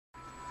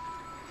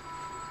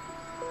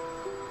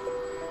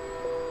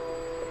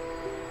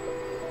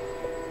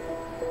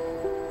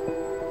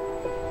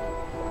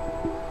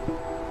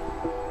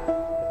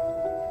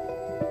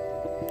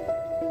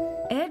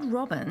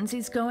Robyns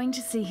is going to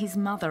see his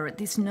mother at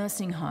this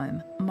nursing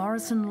home,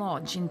 Morrison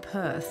Lodge in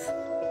Perth.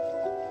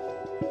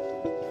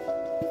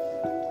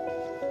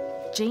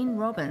 Jean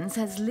Robyns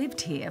has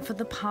lived here for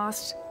the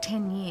past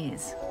 10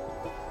 years.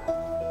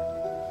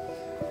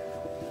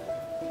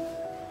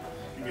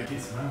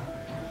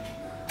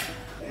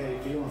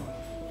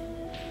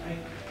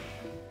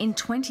 In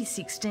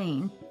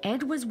 2016,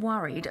 Ed was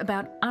worried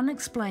about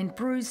unexplained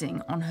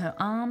bruising on her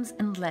arms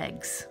and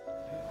legs.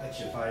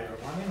 That's your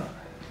favourite one, isn't it?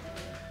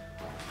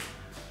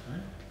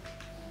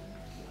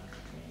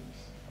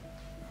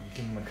 You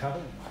give them a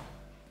cuddle?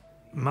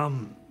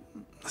 Mum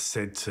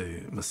said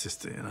to my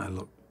sister, you know,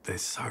 look, they're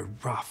so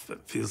rough, it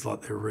feels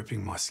like they're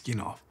ripping my skin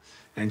off.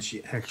 And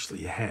she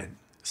actually had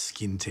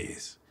skin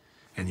tears,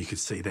 and you could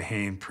see the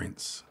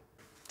handprints.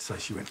 So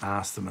she went and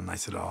asked them, and they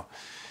said, oh,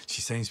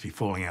 she seems to be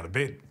falling out of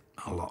bed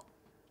a lot.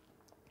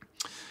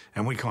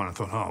 And we kind of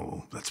thought, oh,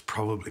 well, that's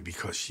probably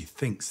because she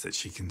thinks that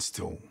she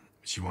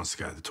wants to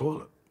go to the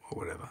toilet or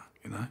whatever,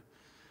 you know?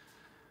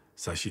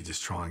 So she'd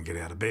just try and get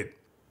out of bed.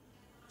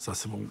 So I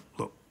said, well,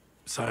 look,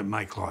 so to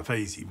make life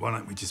easy, why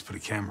don't we just put a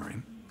camera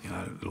in, you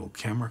know, a little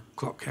camera,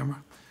 clock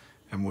camera,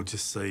 and we'll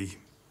just see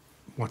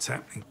what's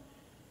happening.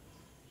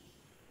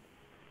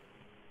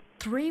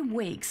 3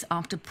 weeks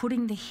after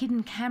putting the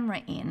hidden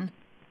camera in,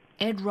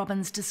 Ed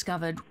Robyns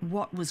discovered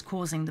what was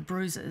causing the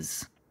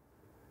bruises.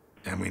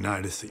 And we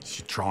noticed that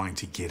she's trying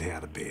to get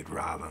out of bed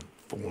rather than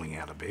falling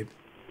out of bed.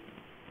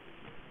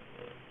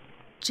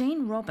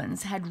 Jean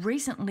Robyns had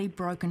recently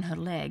broken her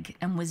leg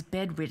and was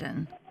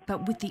bedridden,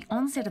 but with the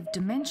onset of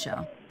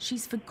dementia,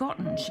 she's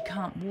forgotten she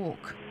can't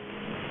walk.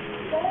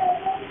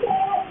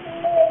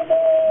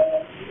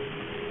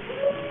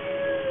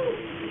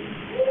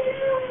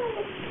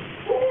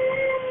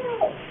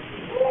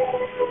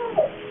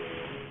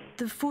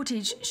 The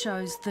footage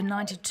shows the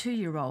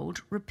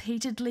 92-year-old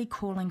repeatedly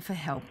calling for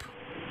help.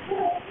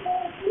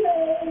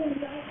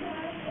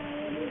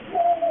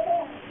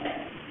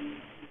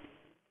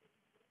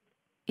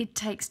 It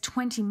takes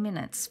 20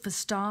 minutes for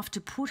staff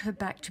to put her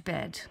back to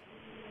bed.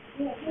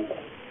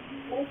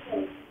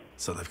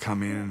 So they've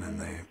come in and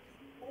they're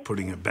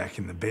putting her back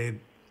in the bed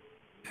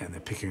and they're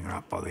picking her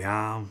up by the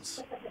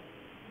arms.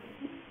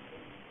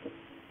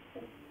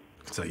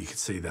 So you could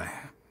see the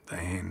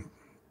hand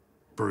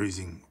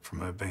bruising from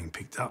her being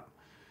picked up,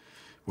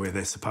 where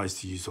they're supposed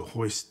to use a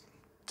hoist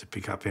to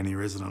pick up any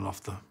resident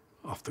off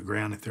the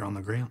ground if they're on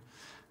the ground.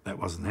 That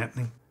wasn't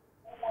happening.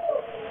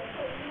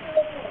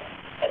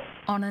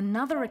 On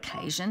another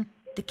occasion,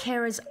 the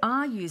carers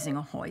are using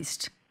a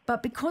hoist,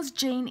 but because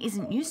Jean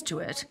isn't used to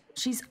it,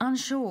 she's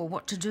unsure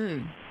what to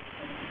do.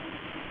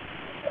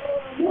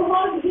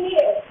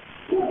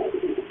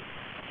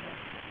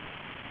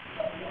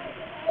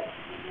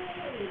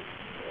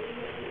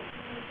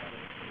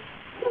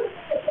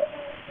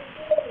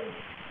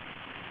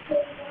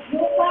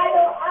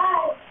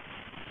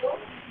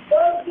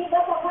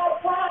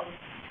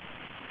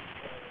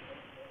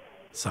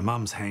 So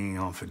Mum's hanging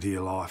on for dear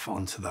life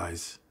onto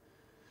those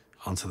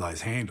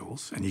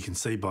handles, and you can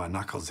see by her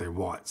knuckles they're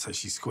white, so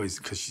she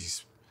squeezed because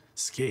she's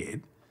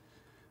scared,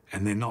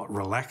 and they're not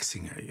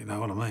relaxing her, you know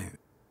what I mean?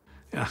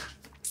 Yeah,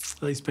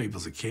 these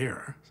people's a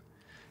carer,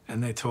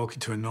 and they're talking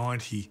to a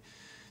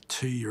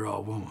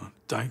 92-year-old woman.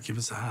 Don't give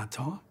us a hard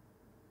time.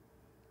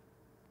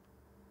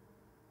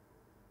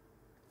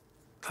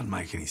 Doesn't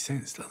make any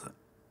sense, does it?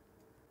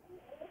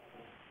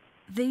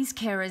 These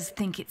carers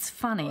think it's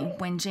funny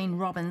when Jean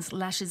Robyns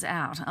lashes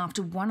out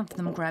after one of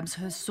them grabs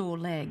her sore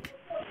leg.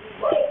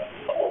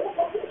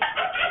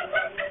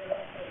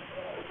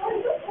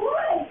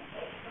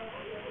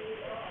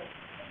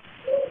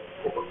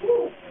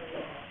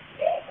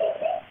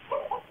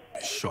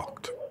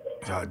 Shocked,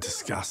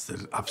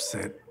 disgusted,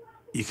 upset.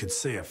 You could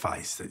see her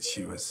face that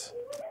she was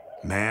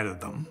mad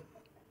at them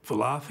for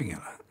laughing at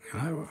her, you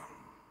know.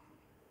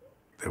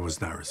 There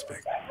was no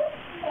respect.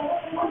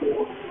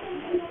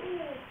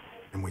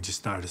 And we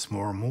just noticed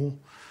more and more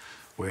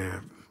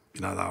where, you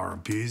know, they were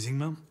abusing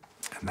Mum,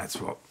 and that's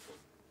what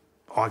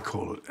I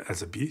call it,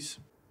 as abuse.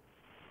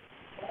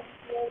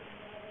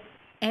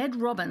 Ed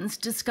Robyns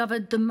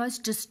discovered the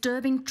most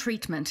disturbing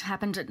treatment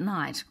happened at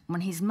night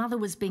when his mother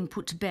was being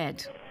put to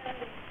bed.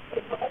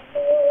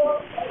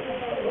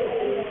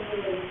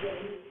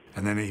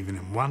 And then even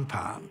in one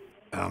part,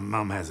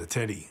 Mum has a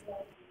teddy,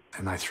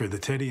 and they threw the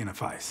teddy in her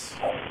face.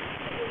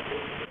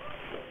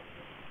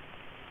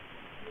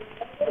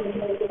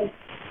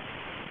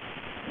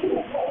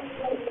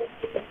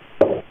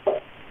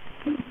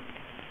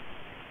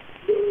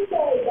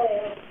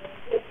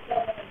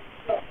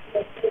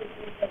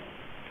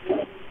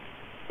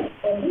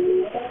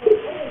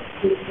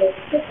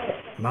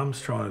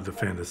 Mum's trying to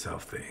defend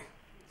herself there,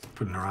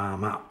 putting her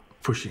arm up,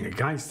 pushing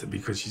against her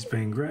because she's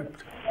being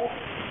grabbed.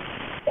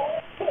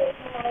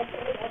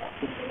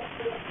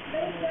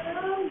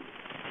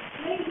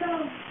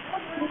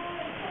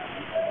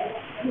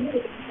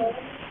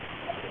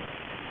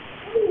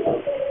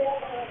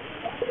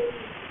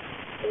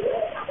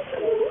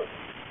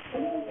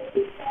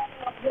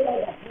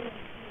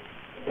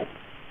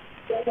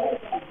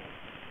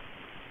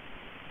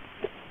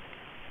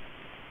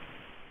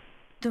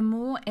 The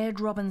more Ed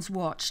Robbins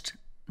watched,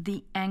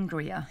 the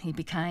angrier he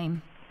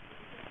became.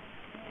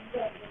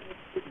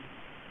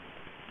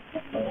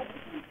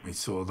 We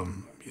saw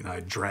them,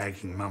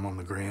 dragging Mum on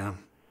the ground.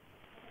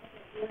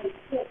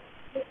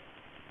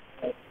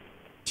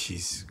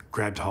 She's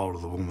grabbed hold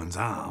of the woman's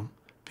arm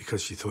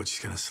because she thought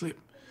she's going to slip.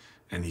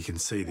 And you can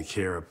see the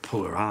carer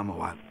pull her arm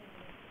away.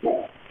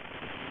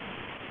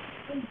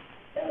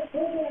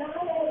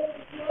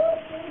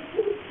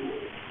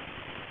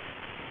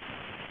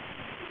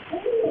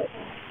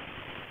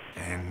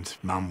 And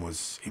Mum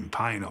was in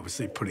pain,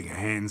 obviously, putting her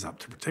hands up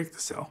to protect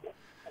herself.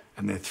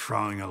 And they're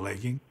throwing her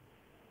leg in.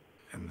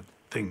 And the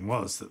thing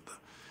was that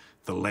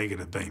the leg that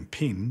had been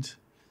pinned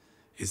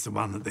is the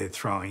one that they're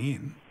throwing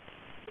in.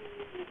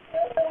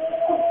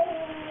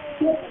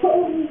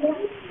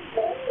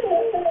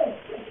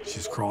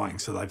 She's crying,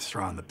 so they've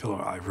thrown the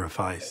pillow over her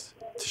face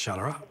to shut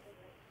her up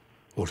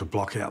or to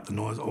block out the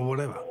noise or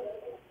whatever.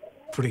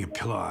 Putting a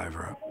pillow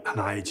over an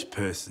aged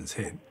person's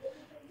head,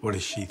 what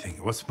is she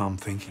thinking? What's Mum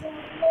thinking?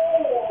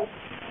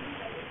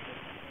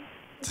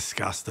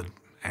 Disgusted,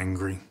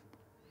 angry.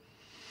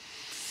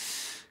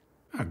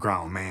 A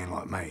grown man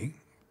like me,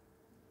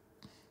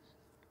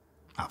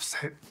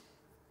 upset.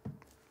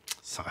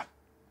 So,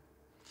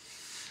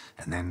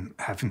 and then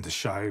having to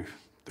show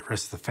the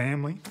rest of the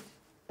family.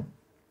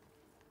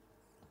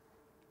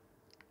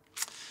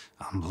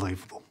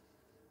 Unbelievable.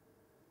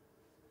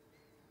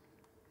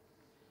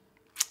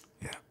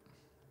 Yeah.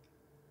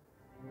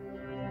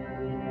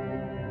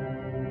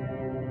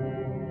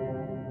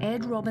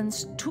 Ed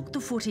Robbins took the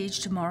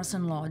footage to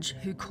Morrison Lodge,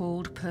 who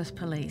called Perth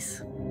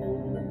Police.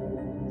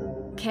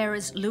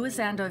 Carers Lewis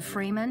Ando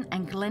Freeman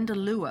and Glenda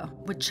Lua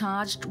were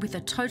charged with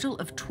a total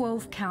of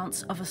 12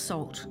 counts of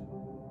assault.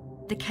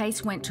 The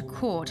case went to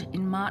court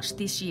in March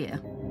this year.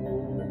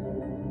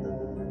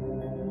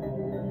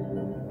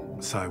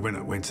 So when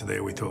it went to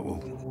there, we thought,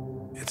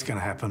 well, it's going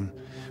to happen.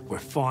 We're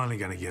finally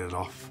going to get it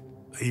off.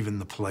 Even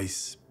the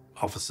police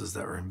officers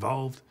that were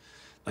involved,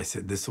 they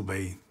said this will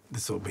be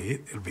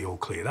it. It'll be all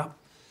cleared up.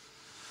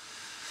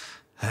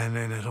 And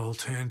then it all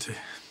turned to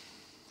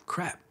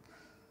crap.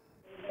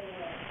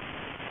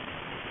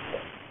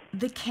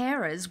 The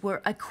carers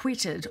were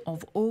acquitted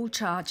of all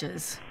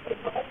charges.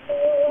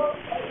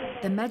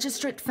 The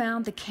magistrate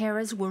found the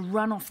carers were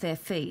run off their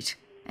feet,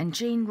 and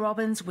Gene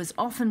Robbins was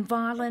often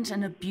violent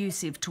and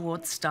abusive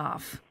towards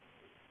staff.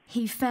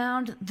 He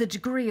found the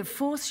degree of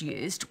force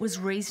used was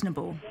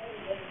reasonable.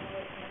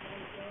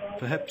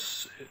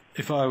 Perhaps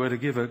if I were to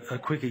give a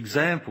quick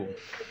example,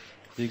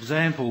 the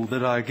example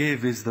that I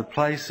give is the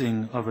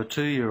placing of a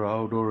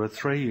 2-year-old or a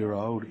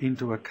 3-year-old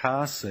into a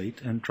car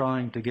seat and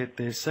trying to get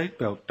their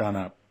seatbelt done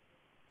up.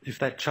 If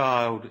that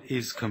child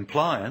is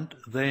compliant,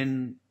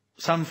 then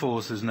some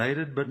force is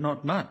needed, but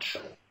not much.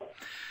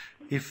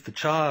 If the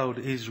child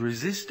is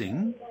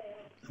resisting,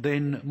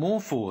 then more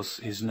force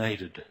is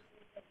needed.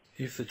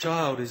 If the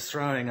child is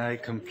throwing a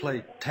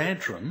complete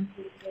tantrum,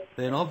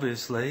 then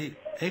obviously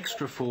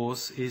extra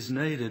force is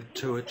needed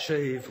to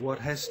achieve what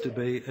has to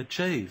be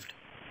achieved.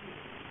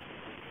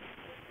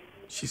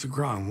 She's a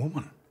grown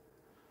woman,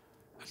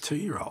 a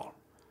 2-year-old,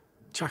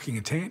 chucking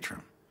a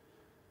tantrum.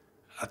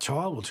 A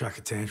child will chuck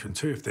a tantrum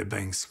too if they're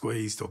being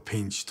squeezed or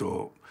pinched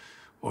or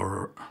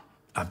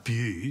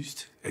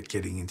abused at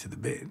getting into the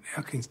bed.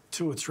 How can a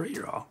 2 or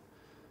 3-year-old?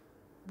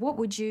 What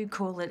would you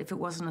call it if it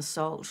wasn't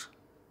assault?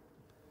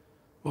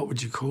 What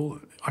would you call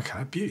it?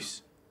 Okay,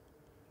 abuse.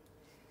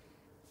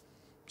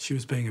 She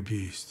was being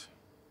abused.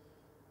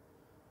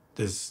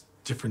 There's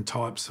different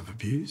types of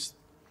abuse.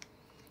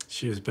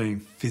 She was being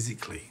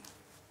physically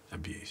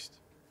abused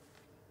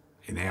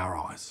in our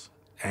eyes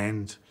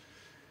and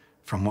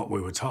from what we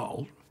were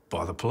told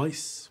by the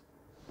police.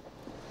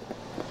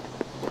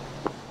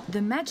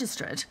 The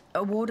magistrate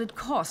awarded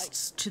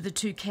costs to the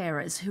 2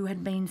 carers who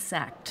had been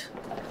sacked.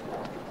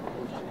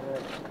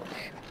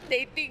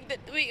 They think that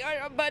we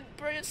are a bad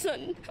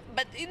person,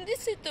 but in this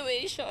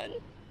situation,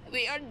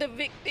 we are the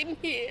victim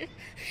here,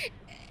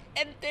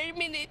 and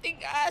terminating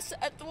us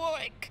at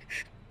work.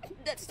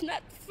 That's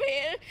not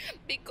fair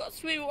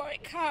because we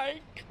work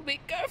hard, we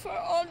care for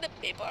all the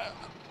people.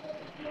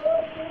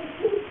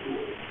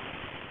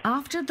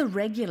 After the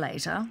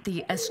regulator,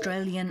 the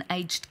Australian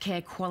Aged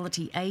Care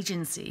Quality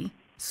Agency,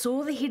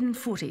 saw the hidden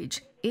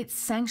footage, it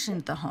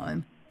sanctioned the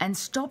home and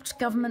stopped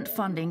government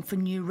funding for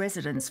new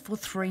residents for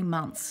 3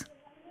 months.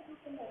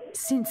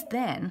 Since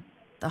then,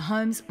 the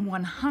home's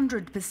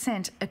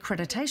 100%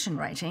 accreditation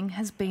rating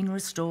has been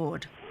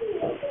restored.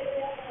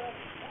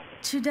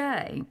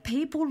 Today,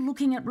 people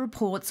looking at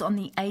reports on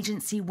the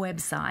agency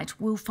website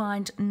will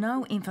find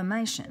no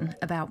information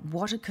about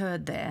what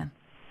occurred there.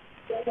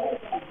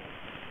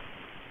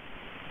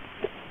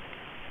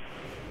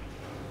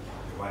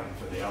 Waiting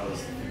for the others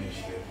to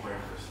finish their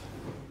breakfast.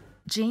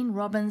 Gene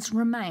Robbins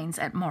remains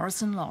at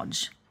Morrison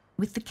Lodge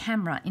with the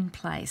camera in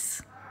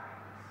place.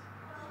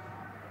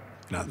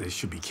 There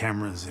should be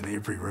cameras in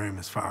every room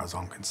as far as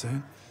I'm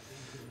concerned,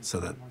 so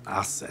that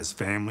us as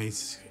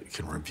families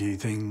can review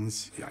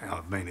things.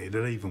 I mean, it'd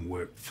even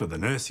work for the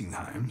nursing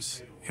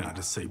homes,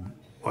 to see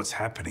what's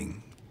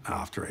happening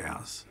after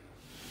hours.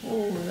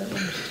 Oh, that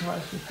one's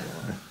twice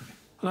before.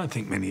 I don't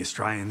think many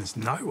Australians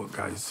know what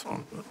goes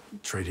on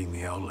treating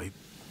the elderly.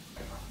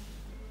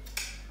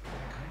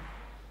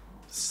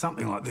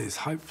 Something like this,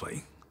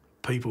 hopefully,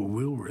 people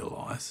will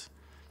realise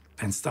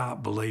and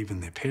start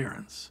believing their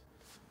parents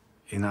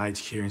in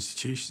aged care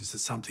institutions that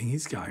something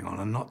is going on,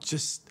 and not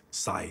just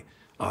say,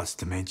 oh, it's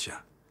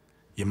dementia.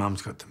 Your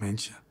mum's got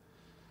dementia.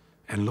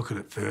 And look at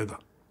it further.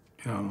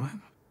 You know what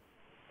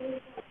I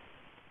mean?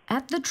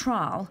 At the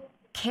trial,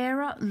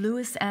 carer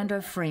Lewis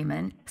Ando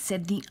Freeman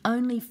said the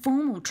only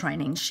formal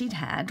training she'd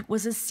had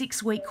was a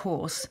 6-week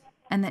course,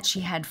 and that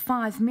she had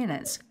 5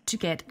 minutes to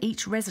get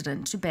each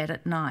resident to bed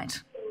at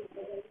night.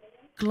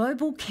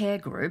 Global Care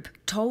Group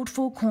told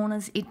Four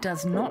Corners it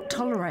does not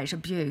tolerate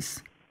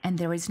abuse, and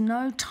there is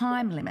no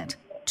time limit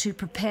to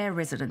prepare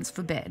residents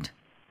for bed.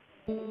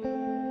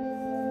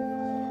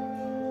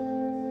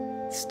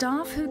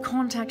 Staff who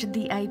contacted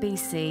the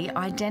ABC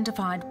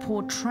identified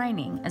poor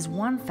training as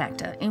one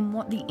factor in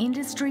what the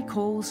industry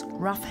calls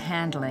rough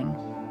handling.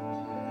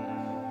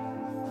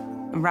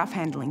 Rough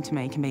handling to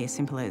me can be as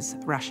simple as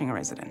rushing a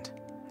resident.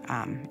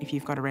 If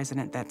you've got a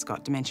resident that's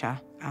got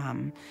dementia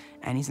and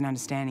isn't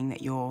understanding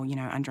that you're,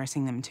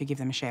 undressing them to give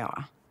them a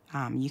shower,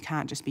 you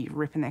can't just be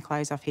ripping their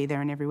clothes off here,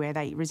 there and everywhere.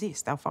 They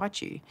resist, they'll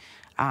fight you.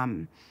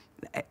 And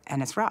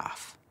it's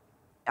rough.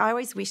 I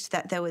always wished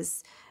that there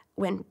was,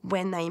 when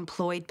they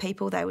employed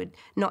people, they would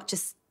not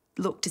just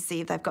look to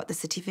see if they've got the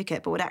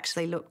certificate, but would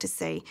actually look to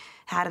see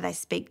how do they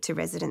speak to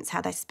residents,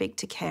 how they speak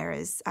to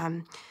carers,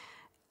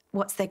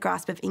 what's their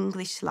grasp of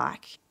English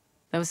like.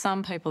 There were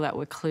some people that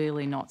were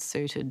clearly not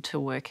suited to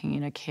working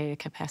in a care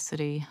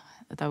capacity.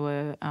 They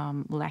were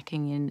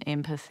lacking in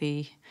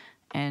empathy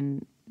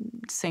and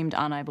seemed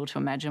unable to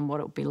imagine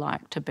what it would be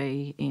like to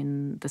be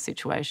in the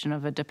situation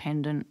of a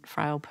dependent,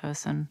 frail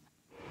person.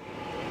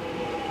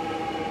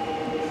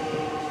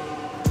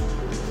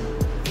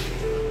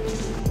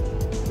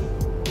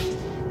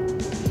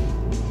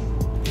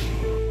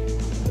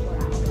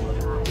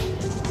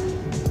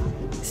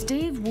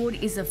 Steve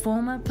Wood is a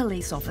former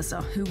police officer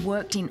who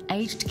worked in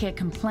aged care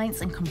complaints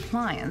and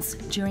compliance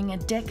during a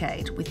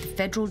decade with the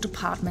Federal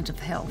Department of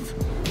Health.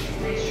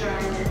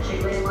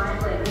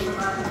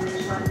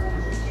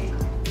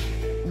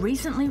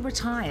 Recently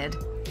retired,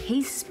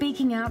 he's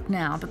speaking out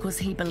now because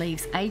he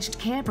believes aged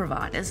care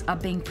providers are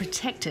being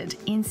protected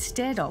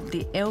instead of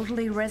the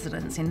elderly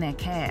residents in their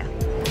care.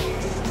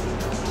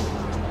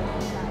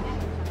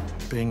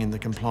 Being in the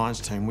compliance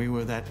team, we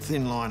were that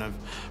thin line of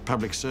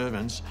public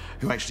servants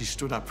who actually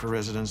stood up for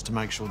residents to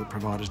make sure that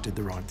providers did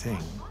the right thing.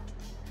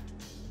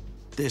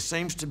 There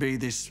seems to be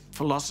this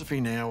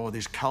philosophy now, or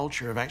this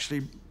culture of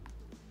actually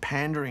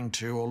pandering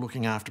to or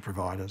looking after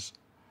providers.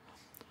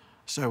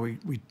 So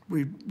we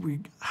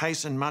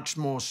hasten much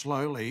more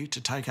slowly to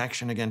take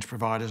action against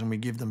providers, and we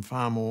give them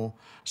far more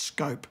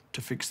scope to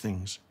fix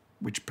things,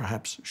 which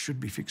perhaps should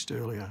be fixed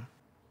earlier.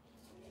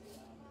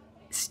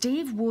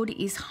 Steve Wood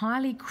is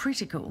highly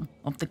critical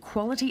of the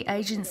Quality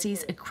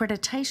Agency's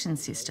accreditation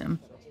system,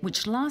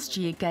 which last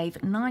year gave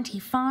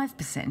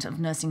 95% of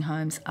nursing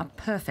homes a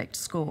perfect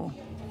score.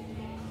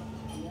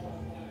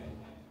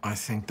 I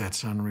think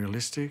that's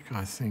unrealistic.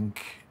 I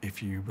think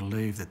if you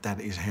believe that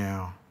that is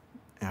how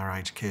our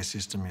aged care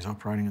system is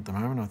operating at the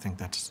moment, I think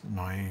that's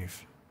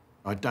naive.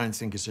 I don't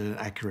think it's an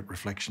accurate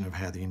reflection of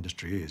how the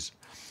industry is.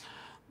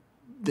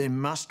 There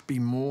must be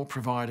more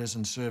providers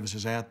and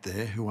services out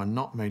there who are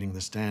not meeting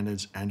the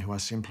standards and who are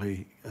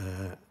simply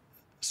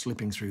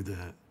slipping through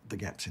the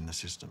gaps in the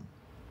system.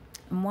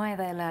 And why are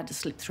they allowed to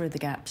slip through the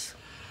gaps?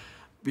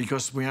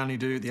 Because the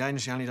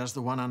agency only does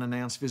the one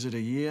unannounced visit a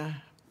year.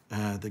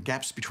 The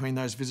gaps between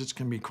those visits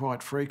can be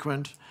quite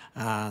frequent.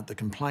 The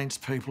complaints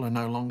people are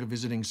no longer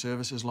visiting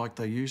services like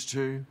they used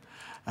to.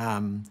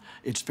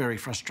 It's very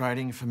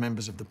frustrating for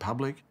members of the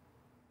public.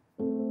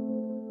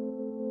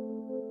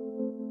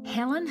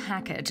 Helen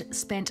Hackett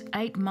spent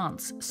 8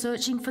 months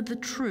searching for the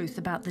truth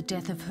about the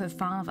death of her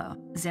father,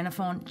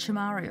 Xenophon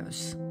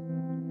Chimarios.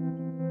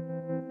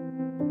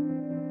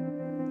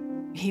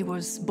 He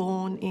was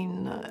born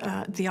in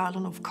the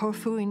island of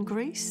Corfu in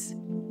Greece.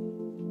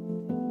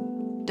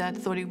 Dad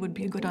thought it would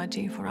be a good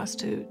idea for us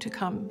to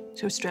come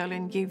to Australia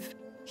and give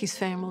his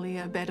family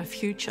a better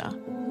future.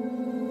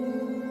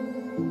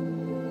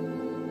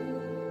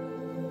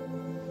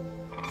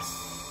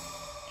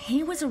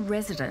 He was a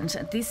resident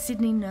at this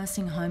Sydney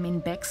nursing home in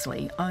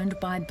Bexley, owned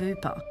by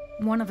Bupa,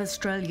 one of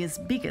Australia's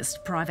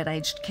biggest private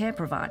aged care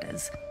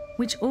providers,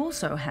 which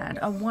also had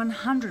a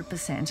 100%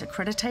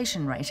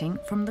 accreditation rating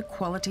from the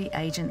Quality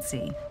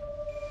Agency.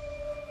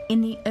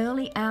 In the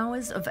early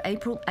hours of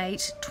April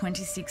 8,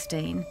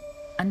 2016,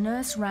 a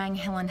nurse rang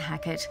Helen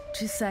Hackett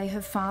to say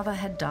her father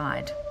had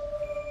died.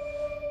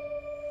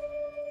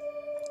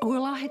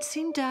 Well, I had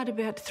seen Dad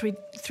about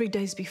three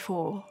days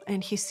before,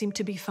 and he seemed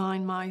to be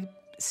fine. My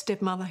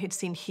stepmother had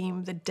seen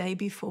him the day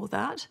before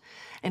that,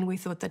 and we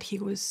thought that he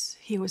was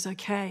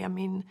okay. I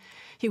mean,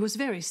 he was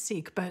very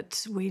sick,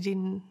 but we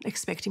didn't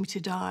expect him to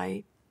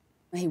die.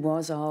 He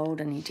was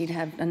old and he did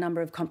have a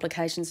number of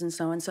complications and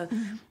so on. So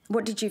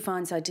what did you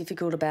find so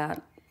difficult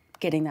about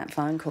getting that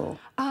phone call?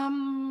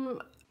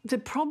 The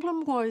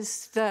problem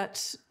was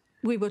that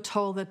we were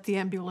told that the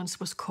ambulance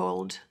was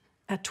called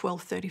at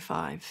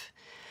 12:35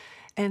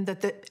 and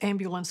that the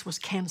ambulance was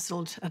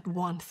cancelled at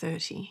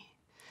 1:30.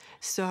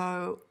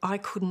 So I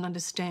couldn't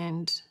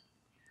understand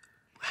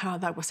how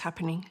that was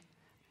happening.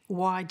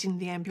 Why didn't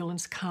the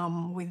ambulance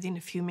come within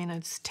a few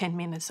minutes, 10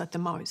 minutes at the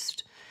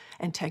most,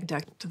 and take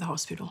Dad to the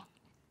hospital?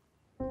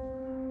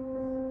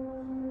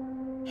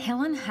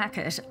 Helen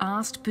Hackett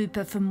asked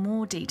Bupa for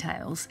more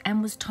details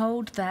and was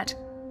told that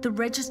the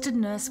registered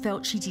nurse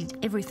felt she did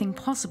everything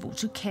possible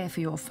to care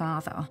for your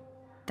father,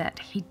 that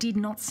he did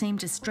not seem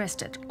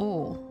distressed at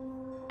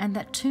all, and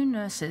that 2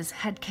 nurses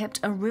had kept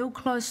a real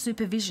close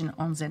supervision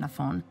on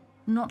Xenophon,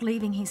 not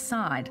leaving his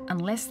side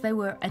unless they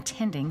were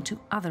attending to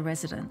other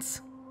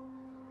residents.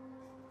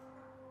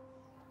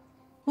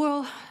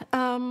 Well,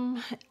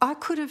 I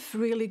could have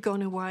really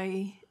gone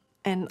away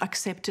and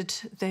accepted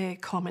their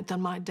comment that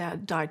my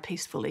dad died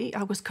peacefully.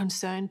 I was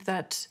concerned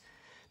that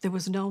there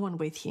was no one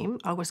with him.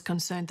 I was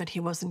concerned that he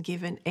wasn't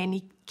given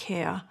any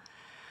care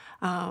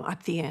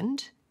at the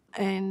end.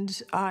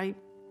 And I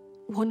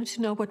wanted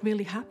to know what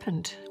really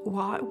happened.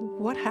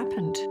 What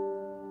happened?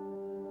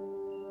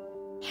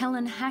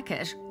 Helen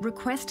Hackett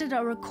requested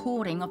a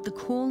recording of the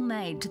call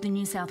made to the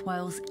New South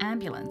Wales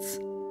ambulance.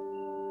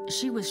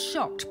 She was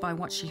shocked by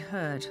what she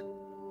heard.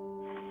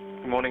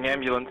 Good morning,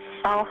 ambulance.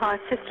 Oh, hi,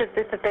 Sister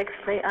Bupa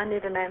Bexley. I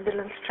need an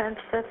ambulance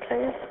transfer,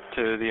 please.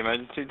 To the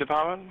emergency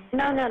department?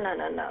 No.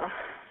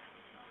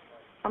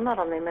 I'm not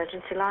on the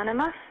emergency line,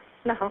 am I?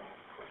 No.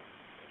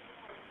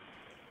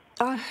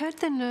 I heard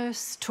the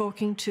nurse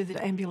talking to the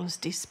ambulance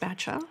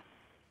dispatcher.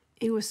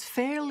 It was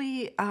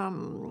fairly...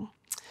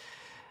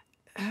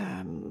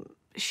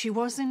 she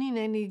wasn't in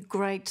any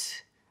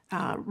great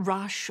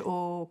rush,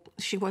 or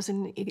she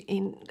wasn't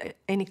in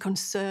any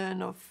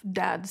concern of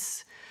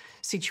Dad's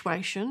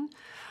situation.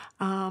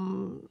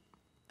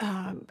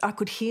 I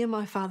could hear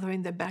my father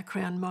in the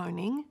background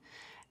moaning,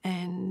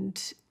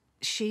 and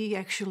she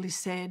actually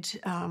said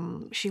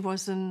she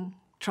wasn't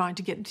trying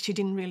to get... She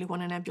didn't really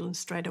want an ambulance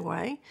straight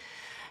away.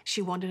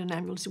 She wanted an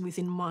ambulance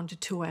within 1 to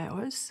 2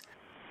 hours.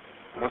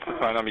 What's the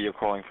phone number you're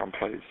calling from,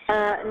 please?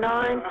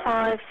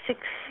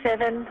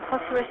 9567.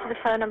 What's the rest of the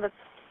phone number?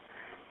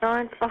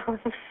 95,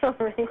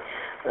 sorry.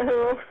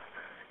 We're all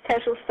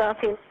casual staff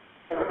here.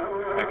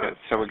 Okay,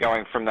 so we're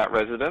going from that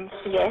residence?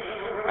 Yes.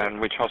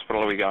 And which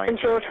hospital are we going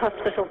St George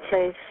Hospital,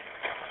 please.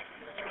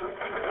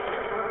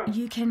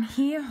 You can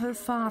hear her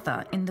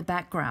father in the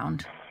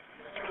background.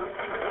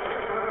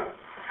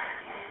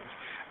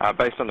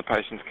 Based on the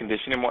patient's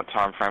condition, in what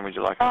time frame would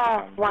you like?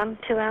 1,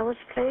 2 hours,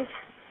 please.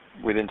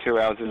 Within 2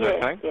 hours, is that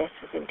okay? Yes,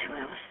 within 2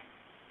 hours.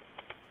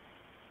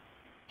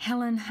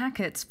 Helen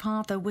Hackett's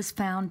father was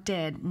found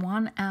dead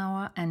 1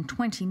 hour and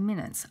 20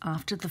 minutes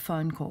after the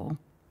phone call.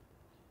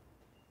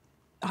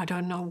 I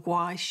don't know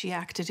why she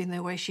acted in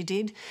the way she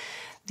did.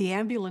 The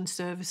ambulance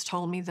service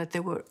told me that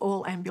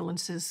all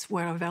ambulances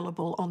were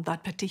available on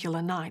that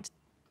particular night.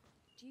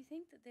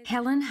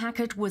 Helen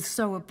Hackett was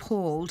so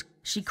appalled,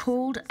 she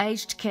called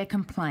aged care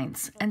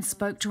complaints and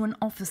spoke to an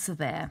officer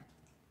there.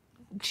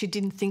 She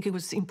didn't think it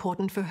was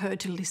important for her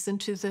to listen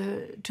to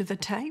the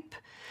tape,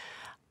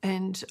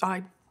 and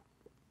I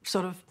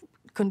sort of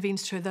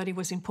convinced her that it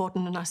was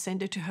important, and I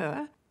sent it to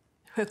her.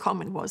 Her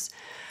comment was,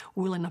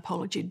 "Will an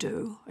apology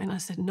do?" And I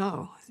said,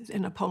 "No,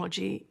 an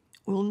apology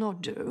will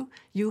not do.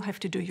 You have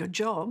to do your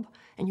job,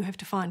 and you have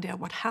to find out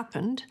what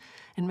happened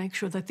and make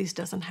sure that this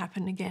doesn't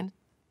happen again."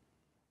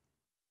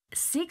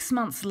 6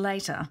 months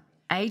later,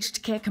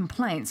 Aged Care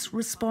Complaints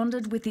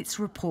responded with its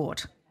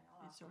report.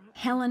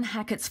 Helen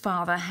Hackett's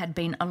father had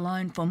been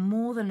alone for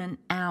more than an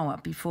hour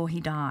before he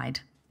died.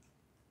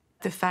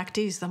 The fact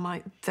is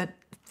that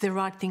the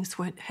right things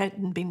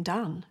hadn't been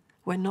done,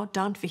 were not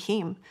done for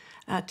him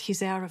at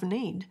his hour of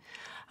need.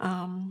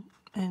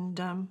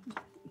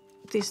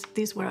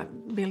 These were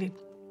really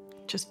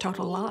just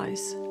total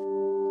lies.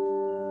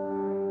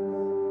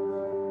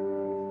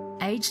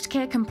 Aged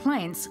Care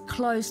Complaints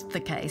closed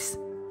the case.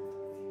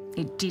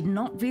 It did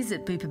not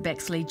visit Bupa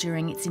Bexley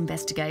during its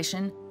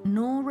investigation,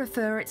 nor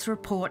refer its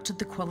report to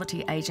the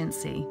Quality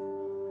Agency.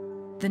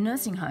 The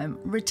nursing home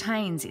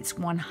retains its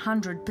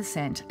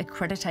 100%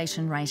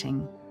 accreditation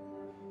rating.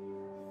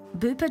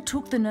 Bupa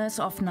took the nurse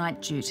off night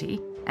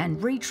duty and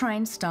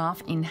retrained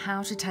staff in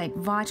how to take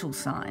vital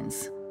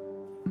signs.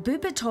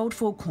 Bupa told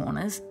Four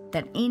Corners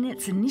that in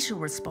its initial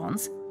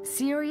response,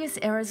 serious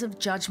errors of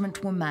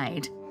judgment were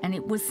made, and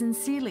it was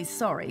sincerely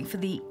sorry for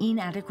the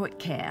inadequate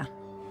care.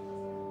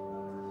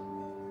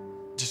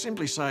 To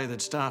simply say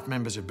that staff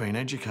members have been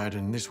educated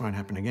and this won't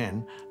happen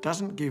again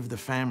doesn't give the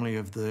family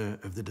of the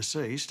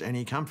deceased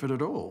any comfort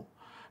at all,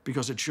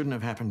 because it shouldn't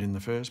have happened in the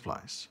first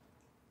place.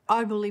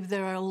 I believe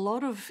there are a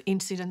lot of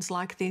incidents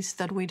like this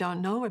that we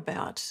don't know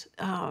about.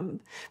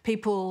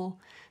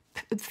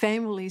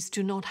 Families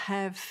do not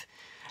have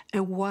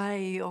a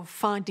way of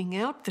finding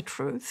out the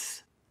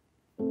truth.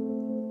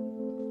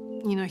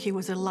 You know, he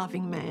was a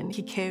loving man.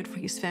 He cared for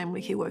his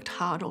family. He worked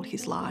hard all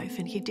his life,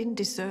 and he didn't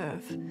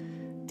deserve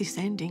this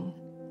ending.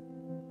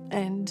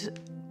 And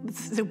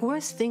The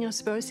worst thing, I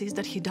suppose, is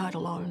that he died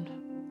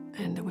alone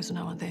and there was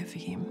no one there for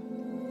him.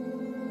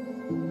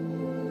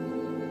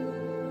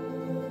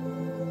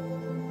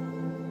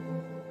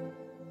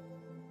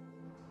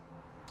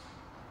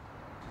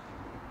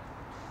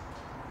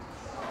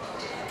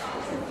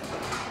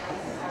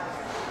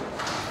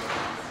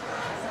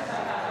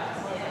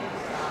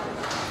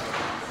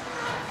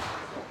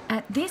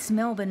 At this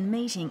Melbourne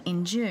meeting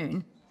in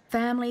June,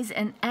 families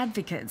and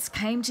advocates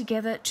came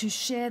together to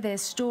share their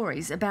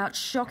stories about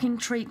shocking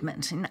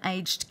treatment in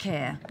aged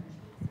care.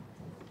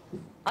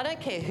 I don't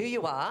care who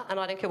you are and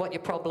I don't care what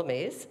your problem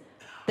is.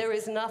 There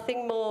is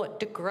nothing more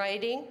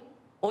degrading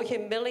or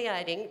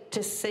humiliating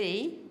to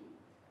see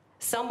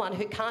someone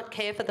who can't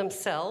care for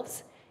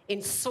themselves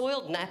in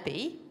soiled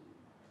nappy,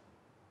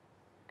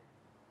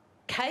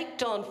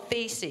 caked on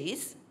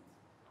faeces,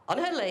 on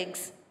her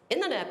legs, in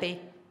the nappy,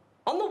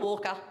 on the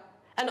walker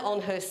and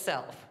on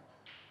herself.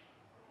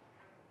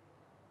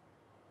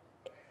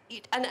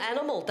 An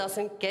animal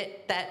doesn't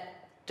get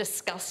that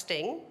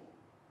disgusting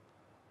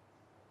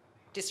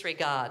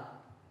disregard.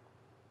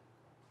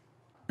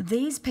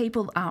 These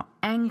people are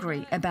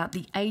angry about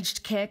the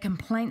aged care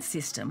complaint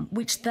system,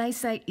 which they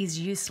say is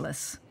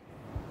useless.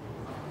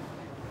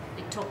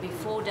 It took me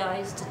 4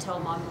 days to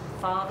tell my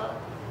father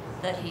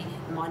that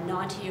my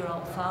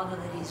 90-year-old father,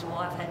 that his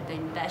wife had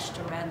been bashed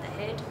around the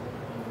head,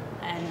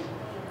 and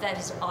that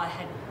is, I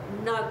had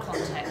no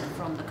contact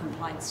from the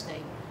complaints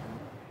team.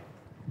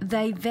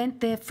 They vent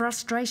their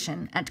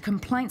frustration at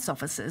complaints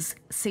officers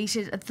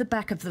seated at the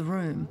back of the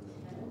room.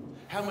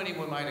 How many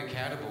were made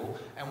accountable,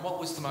 and what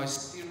was the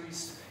most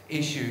serious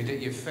issue that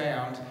you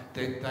found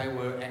that they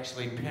were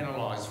actually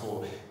penalised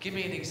for? Give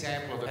me an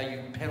example of how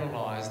you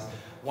penalised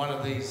one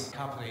of these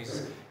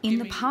companies. In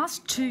the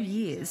past 2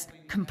 years,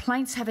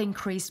 complaints have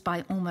increased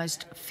by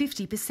almost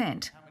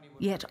 50%,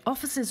 yet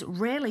officers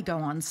rarely go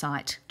on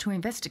site to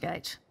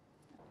investigate.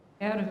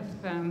 Out of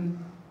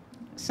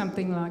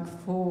something like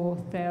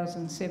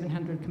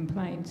 4,700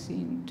 complaints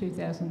in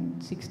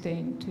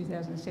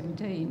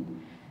 2016-2017,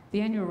 the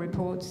annual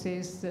report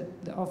says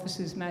that the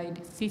officers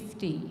made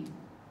 50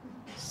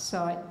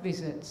 site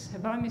visits.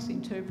 Have I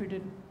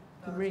misinterpreted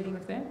the reading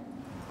of that?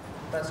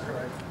 That's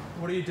correct.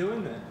 What are you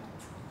doing there?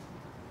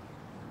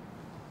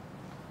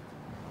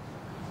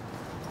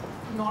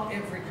 Not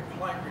every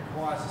complaint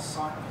requires a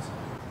site visit.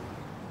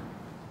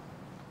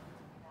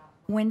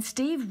 When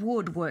Steve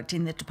Wood worked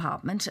in the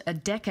department a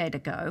decade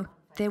ago,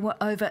 there were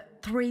over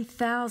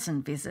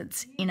 3,000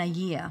 visits in a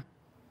year.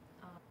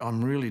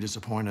 I'm really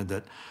disappointed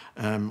that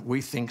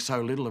we think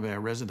so little of our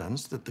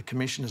residents that the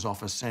Commissioner's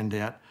Office send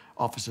out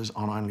officers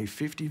on only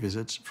 50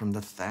 visits from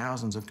the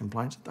thousands of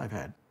complaints that they've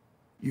had.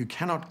 You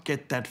cannot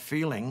get that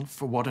feeling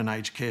for what an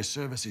aged care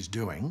service is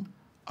doing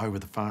over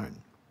the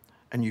phone.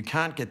 And you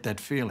can't get that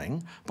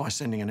feeling by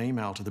sending an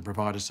email to the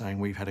provider saying,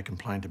 we've had a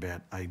complaint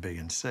about A, B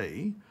and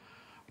C.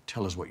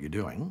 Tell us what you're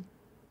doing.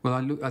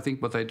 Well, I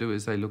think what they do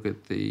is they look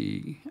at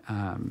the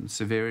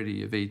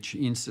severity of each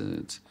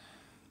incident,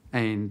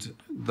 and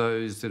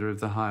those that are of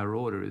the higher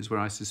order is where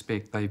I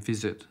suspect they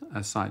visit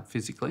a site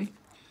physically.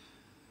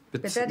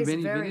 But that is a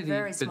very,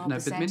 very small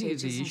percentage, but many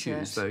of the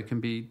issues, though,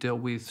 can be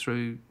dealt with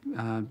through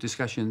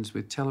discussions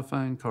with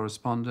telephone,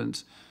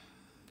 correspondence.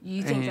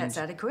 You think that's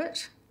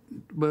adequate?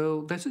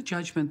 Well, that's a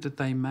judgment that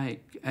they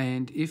make,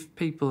 and if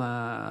people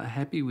are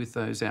happy with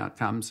those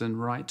outcomes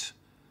and rate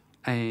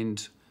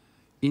and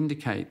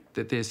indicate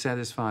that they're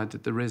satisfied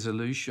that the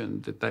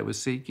resolution that they were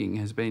seeking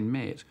has been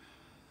met,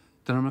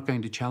 then I'm not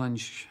going to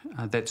challenge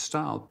that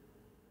style.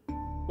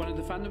 One of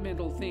the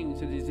fundamental things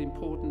that is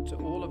important to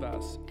all of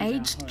us...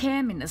 Aged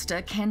Care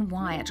Minister Ken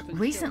Wyatt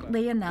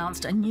recently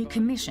announced a new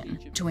commission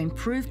to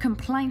improve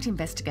complaint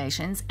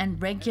investigations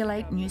and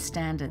regulate new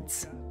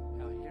standards.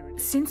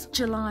 Since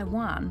July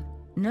 1,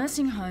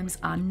 nursing homes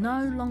are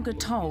no longer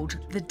told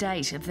the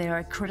date of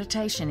their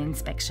accreditation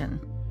inspection.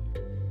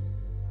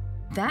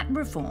 That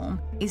reform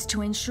is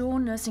to ensure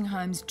nursing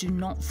homes do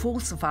not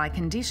falsify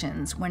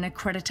conditions when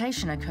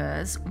accreditation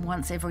occurs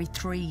once every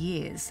 3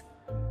 years,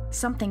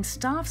 something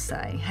staff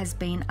say has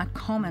been a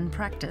common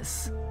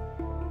practice.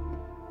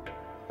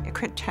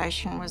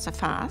 Accreditation was a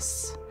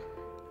farce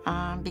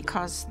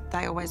because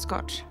they always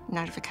got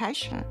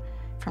notification,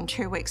 from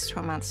 2 weeks to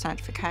a month's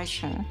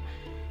notification.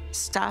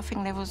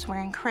 Staffing levels were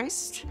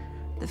increased.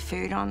 The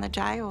food on the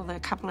day or the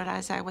couple of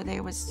days they were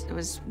there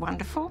was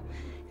wonderful.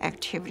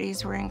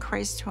 Activities were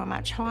increased to a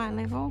much higher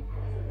level.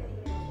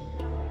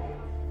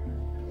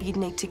 You'd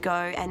need to go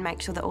and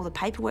make sure that all the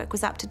paperwork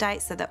was up to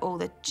date, so that all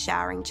the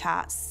showering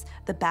charts,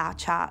 the bowel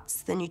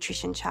charts, the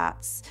nutrition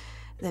charts,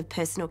 the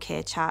personal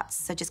care charts,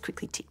 so just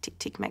quickly tick, tick,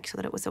 tick, make sure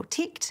that it was all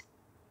ticked.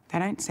 They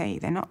don't see,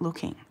 they're not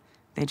looking.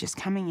 They're just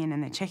coming in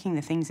and they're checking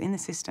the things in the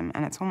system,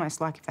 and it's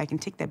almost like if they can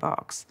tick their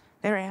box,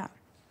 they're out.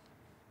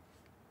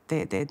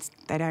 They're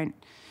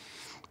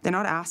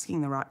not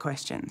asking the right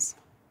questions.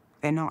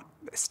 They're not,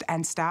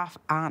 and staff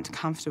aren't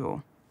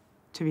comfortable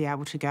to be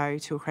able to go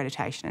to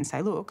accreditation and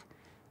say, look,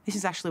 this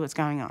is actually what's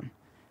going on,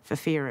 for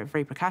fear of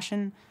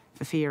repercussion,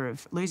 for fear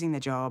of losing their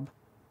job.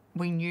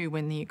 We knew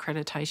when the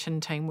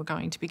accreditation team were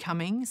going to be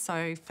coming,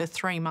 so for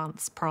 3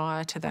 months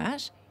prior to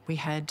that, we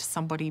had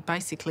somebody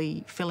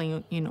basically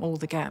filling in all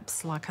the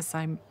gaps, like I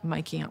say,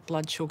 making up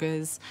blood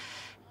sugars,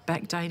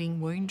 backdating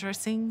wound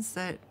dressings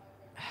that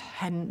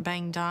hadn't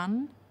been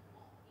done.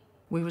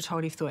 We were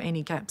told if there were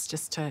any gaps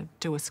just to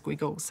do a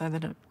squiggle so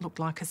that it looked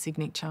like a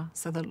signature,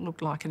 so that it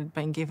looked like it had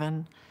been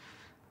given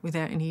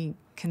without any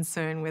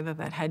concern whether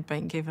that had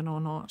been given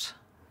or not.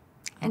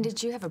 And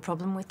did you have a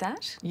problem with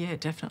that? Yeah,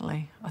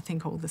 definitely. I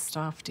think all the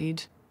staff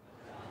did.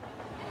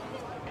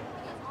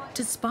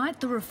 Despite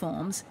the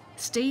reforms,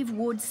 Steve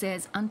Wood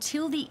says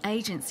until the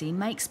agency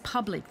makes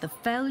public the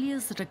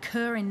failures that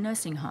occur in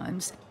nursing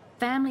homes,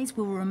 families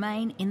will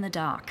remain in the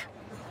dark.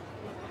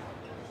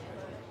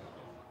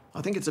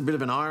 I think it's a bit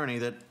of an irony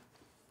that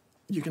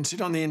you can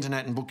sit on the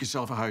internet and book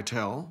yourself a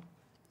hotel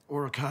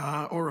or a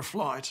car or a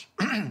flight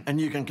and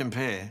you can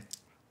compare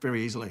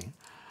very easily.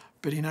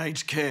 But in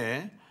aged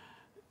care,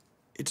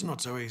 it's not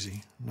so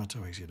easy, not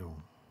so easy at all.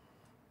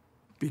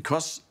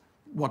 Because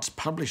what's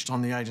published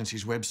on the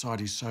agency's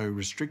website is so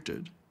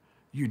restricted,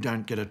 you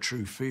don't get a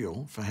true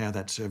feel for how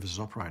that service is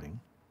operating.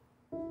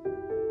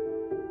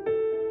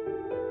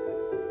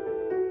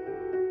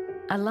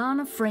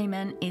 Alana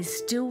Freeman is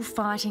still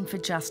fighting for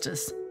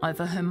justice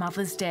over her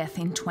mother's death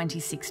in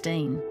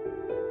 2016.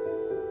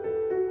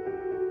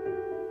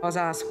 I was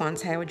asked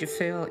once, how would you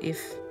feel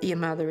if your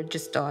mother had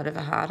just died of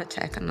a heart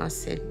attack? And I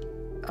said,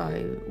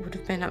 I would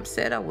have been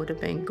upset, I would have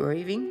been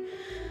grieving,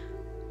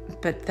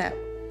 but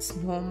that's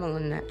normal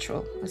and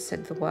natural. I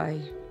said, the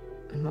way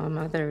my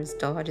mother has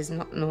died is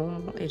not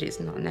normal, it is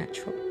not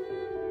natural.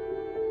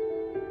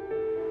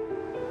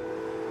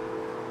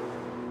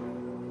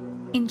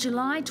 In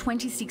July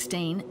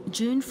 2016,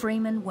 June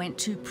Freeman went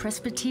to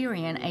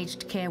Presbyterian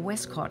Aged Care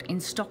Westcott in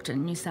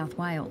Stockton, New South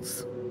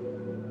Wales.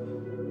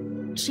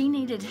 She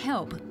needed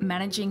help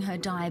managing her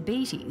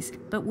diabetes,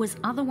 but was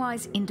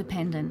otherwise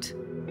independent.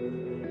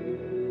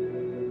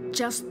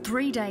 Just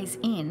 3 days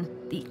in,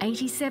 the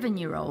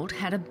 87-year-old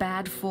had a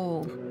bad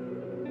fall.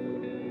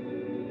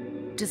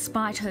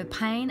 Despite her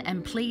pain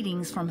and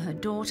pleadings from her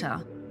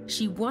daughter,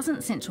 she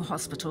wasn't sent to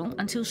hospital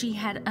until she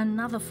had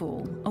another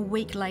fall a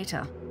week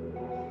later.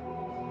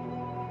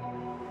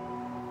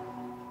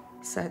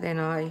 So then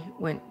I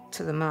went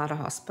to the Mater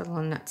Hospital,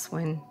 and that's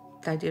when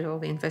they did all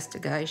the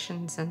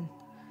investigations, and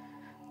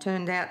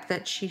turned out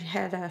that she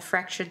had a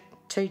fractured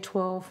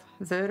T12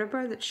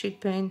 vertebra that she'd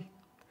been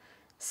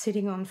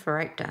sitting on for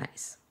 8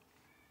 days.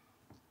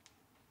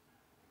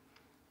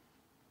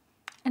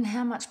 And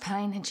how much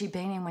pain had she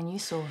been in when you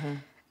saw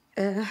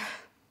her?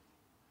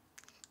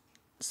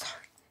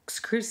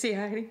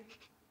 Excruciating.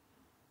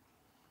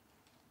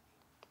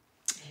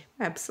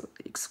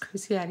 Absolutely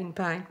excruciating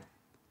pain.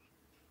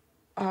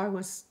 I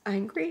was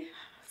angry,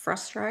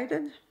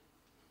 frustrated,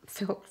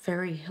 felt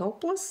very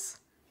helpless.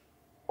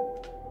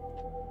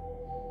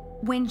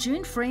 When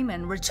June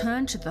Freeman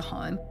returned to the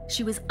home,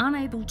 she was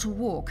unable to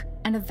walk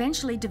and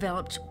eventually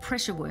developed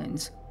pressure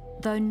wounds,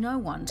 though no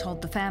one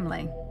told the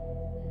family.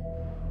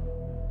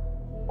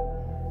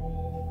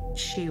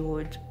 She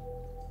would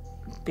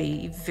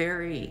be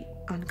very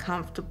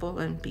uncomfortable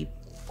and be,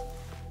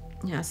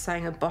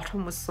 saying her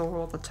bottom was sore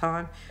all the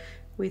time.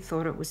 We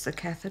thought it was the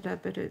catheter,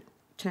 but it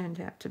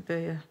turned out to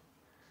be a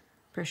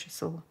pressure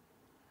sore.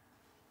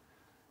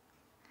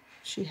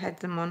 She had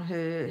them on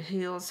her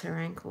heels, her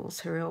ankles,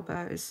 her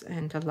elbows,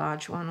 and a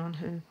large one on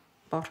her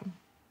bottom.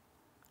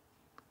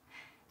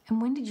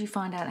 And when did you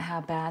find out how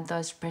bad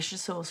those pressure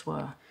sores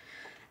were?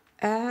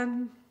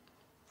 When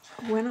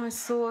I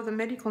saw the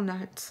medical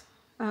notes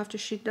after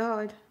she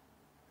died.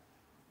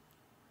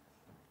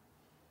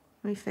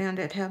 We found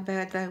out how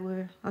bad they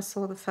were. I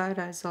saw the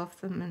photos of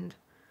them, and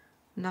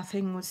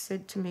nothing was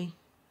said to me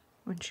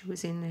when she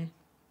was in there.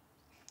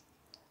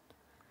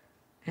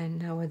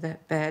 And they were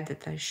that bad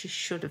that she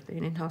should have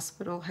been in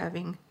hospital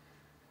having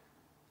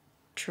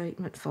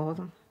treatment for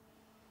them.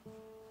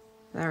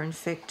 They were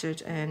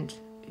infected and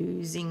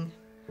oozing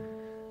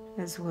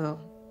as well.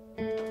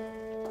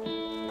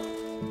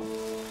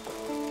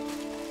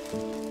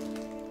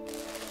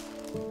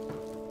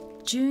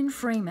 June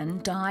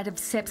Freeman died of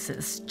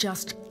sepsis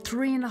just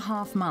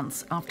 3.5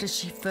 months after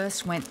she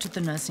first went to the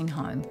nursing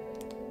home.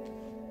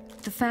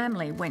 The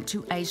family went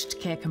to aged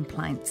care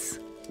complaints.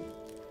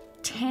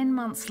 10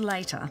 months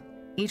later,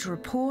 it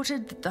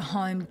reported that the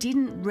home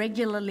didn't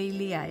regularly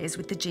liaise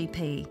with the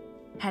GP,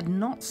 had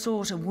not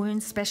sought a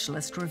wound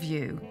specialist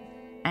review,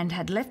 and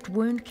had left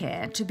wound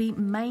care to be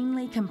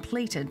mainly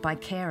completed by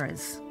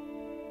carers.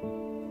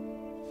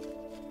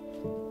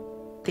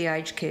 The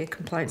Aged Care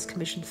Complaints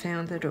Commission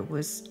found that it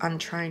was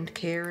untrained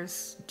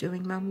carers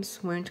doing mum's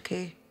wound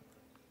care.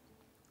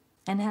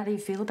 And how do you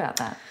feel about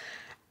that?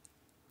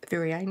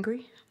 Very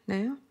angry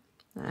now.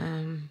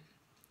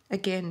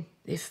 Again,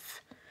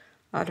 if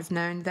I'd have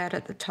known that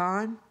at the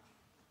time,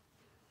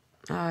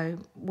 I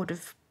would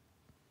have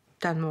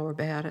done more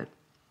about it.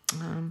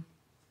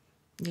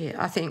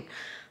 I think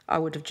I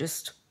would have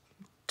just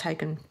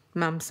taken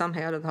mum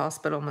somehow to the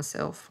hospital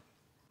myself.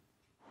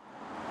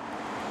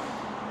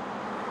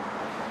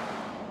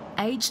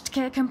 Aged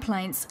Care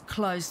Complaints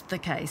closed the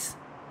case.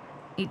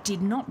 It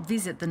did not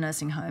visit the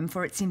nursing home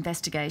for its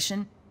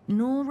investigation,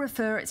 nor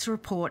refer its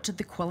report to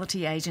the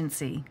Quality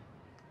Agency.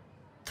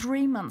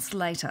 3 months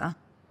later,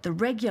 the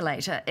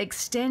regulator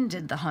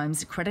extended the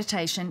home's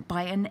accreditation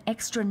by an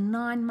extra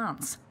 9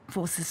 months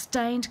for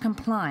sustained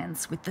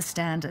compliance with the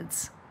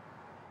standards.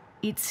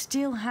 It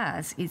still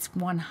has its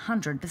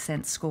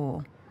 100%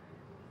 score.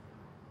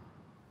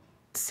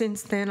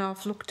 Since then,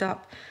 I've looked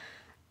up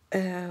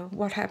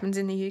what happens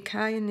in the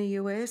UK and the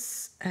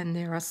US, and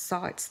there are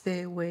sites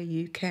there where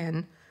you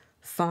can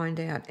find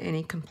out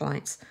any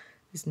complaints.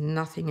 There's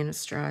nothing in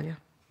Australia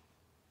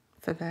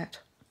for that.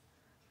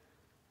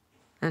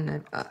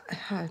 And I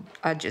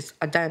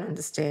don't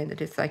understand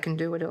it. If they can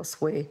do it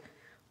elsewhere,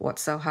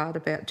 what's so hard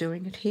about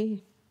doing it here?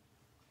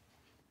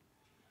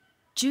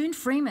 June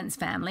Freeman's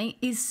family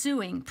is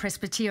suing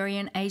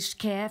Presbyterian Aged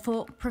Care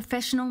for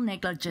professional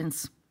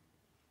negligence.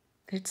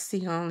 It's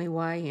the only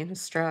way in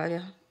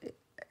Australia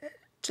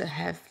to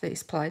have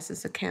these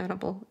places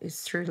accountable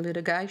is through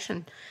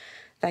litigation.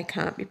 They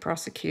can't be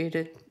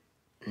prosecuted.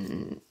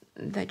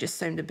 They just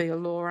seem to be a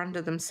law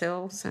unto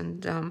themselves,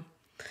 and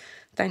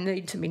they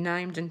need to be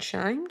named and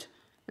shamed,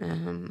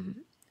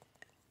 and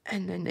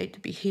they need to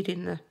be hit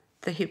in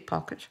the hip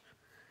pocket.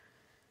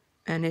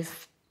 And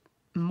if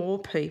more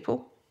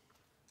people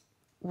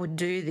would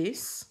do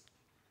this,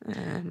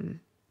 then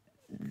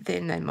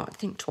they might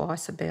think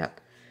twice about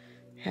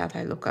how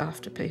they look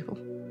after people.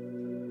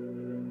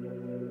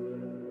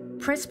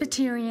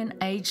 Presbyterian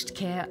Aged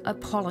Care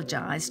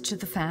apologised to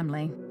the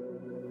family.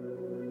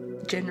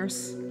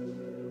 Generous,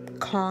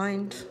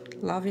 kind,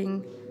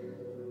 loving,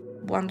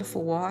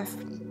 wonderful wife,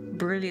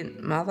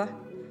 brilliant mother.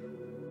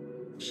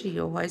 She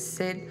always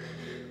said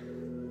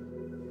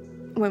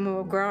when we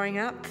were growing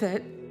up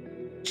that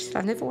she said,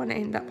 I never want to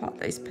end up like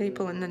these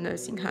people in the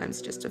nursing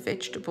homes, just a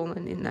vegetable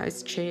and in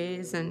those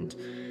chairs, and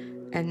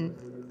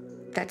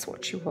that's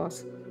what she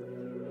was.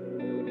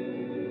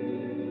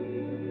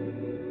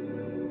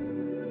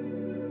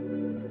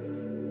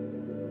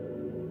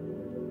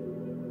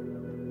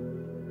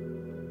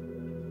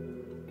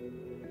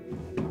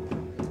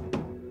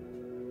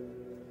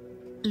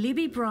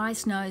 Libby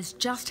Bryce knows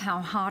just how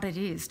hard it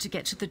is to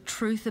get to the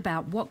truth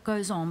about what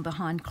goes on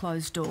behind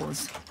closed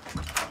doors.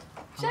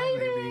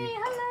 Jamie,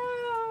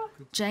 hello.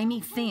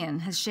 Jamie Thean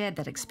has shared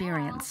that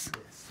experience.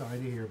 Sorry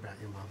to hear about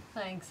your mum.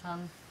 Thanks,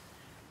 hon.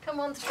 Come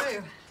on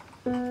through.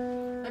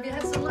 Have you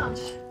had some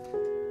lunch?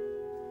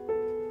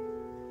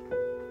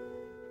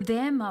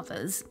 Their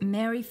mothers,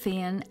 Mary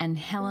Thean and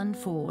Helen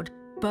Ford,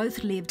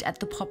 both lived at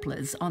the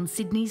Poplars on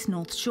Sydney's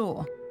North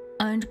Shore,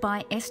 owned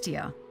by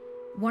Estia,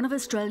 one of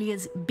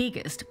Australia's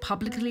biggest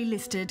publicly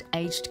listed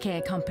aged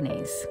care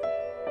companies.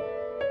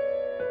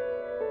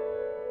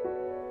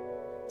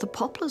 The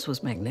Poplars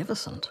was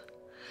magnificent.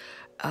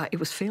 It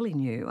was fairly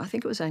new. I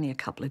think it was only a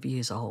couple of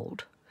years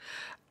old.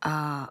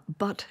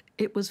 But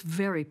it was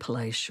very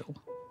palatial.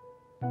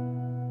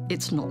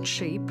 It's not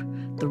cheap.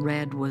 The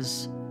RAD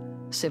was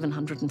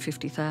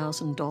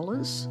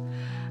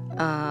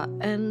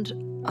 $750,000. And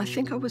I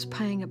think I was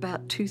paying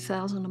about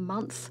 $2,000 a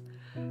month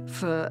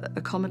for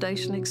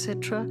accommodation,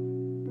 etc.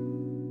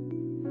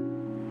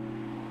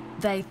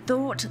 They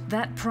thought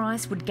that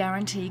price would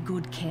guarantee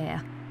good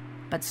care,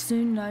 but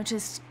soon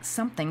noticed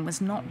something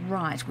was not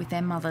right with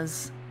their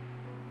mothers.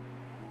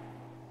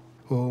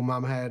 Well,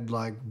 Mum had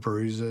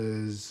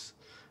bruises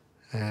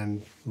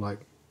and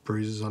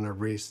bruises on her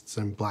wrists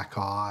and black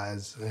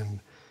eyes, and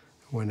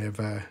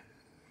whenever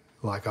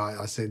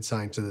I said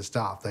something to the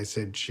staff, they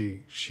said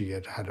she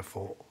had a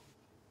fall.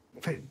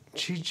 But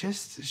she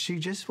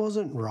just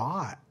wasn't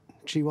right.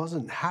 She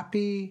wasn't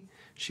happy.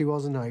 She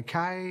wasn't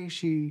okay.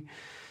 She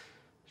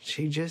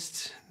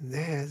just,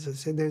 as I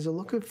said, there's a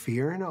look of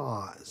fear in her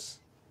eyes.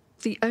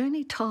 The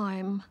only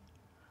time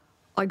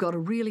I got a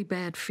really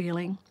bad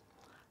feeling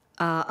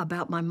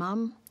about my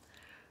mum,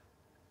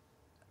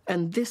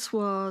 and this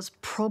was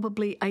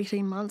probably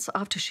 18 months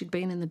after she'd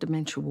been in the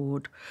dementia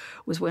ward,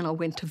 was when I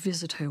went to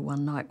visit her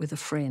one night with a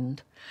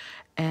friend,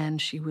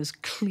 and she was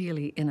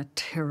clearly in a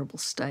terrible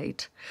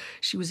state.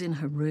 She was in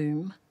her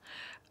room.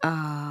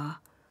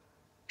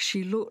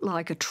 She looked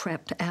like a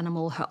trapped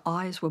animal. Her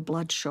eyes were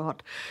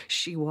bloodshot.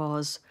 She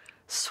was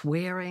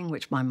swearing,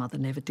 which my mother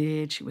never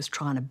did. She was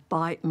trying to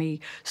bite me,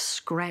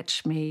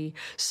 scratch me,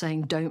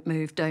 saying, "Don't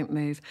move, don't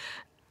move."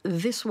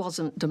 This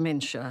wasn't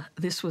dementia.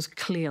 This was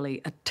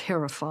clearly a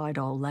terrified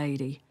old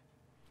lady.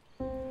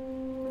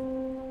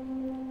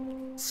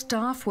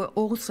 Staff were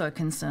also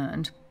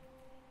concerned.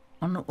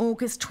 On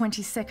August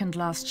 22nd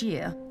last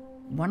year,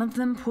 one of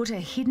them put a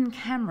hidden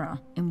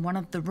camera in one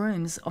of the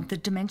rooms of the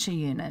dementia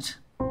unit.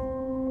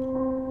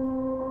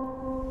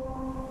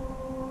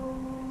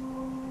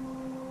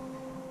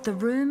 The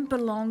room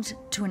belonged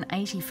to an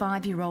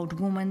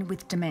 85-year-old woman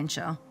with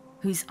dementia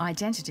whose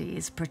identity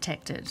is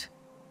protected.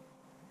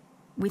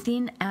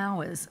 Within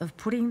hours of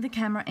putting the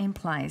camera in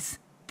place,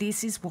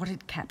 this is what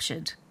it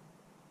captured.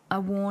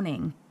 A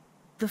warning.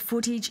 The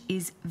footage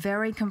is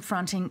very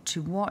confronting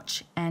to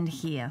watch and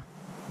hear.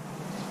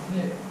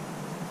 Yeah.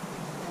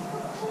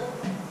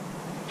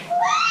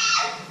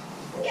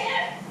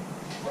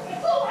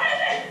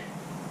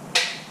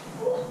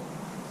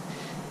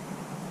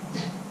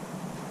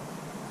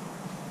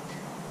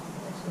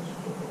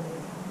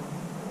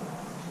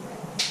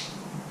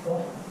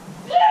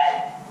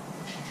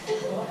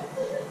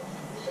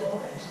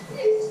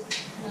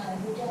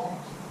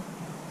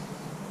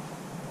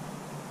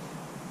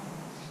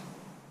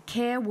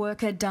 care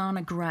worker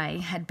Dana Gray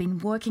had been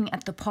working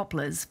at the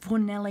Poplars for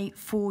nearly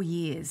 4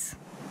 years.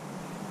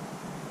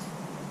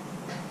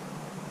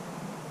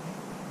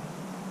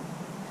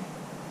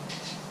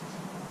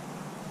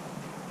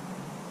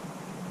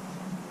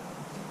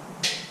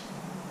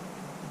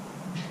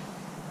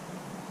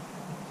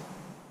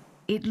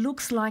 It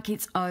looks like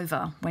it's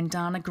over when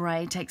Dana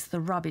Gray takes the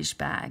rubbish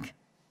bag,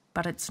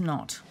 but it's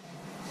not.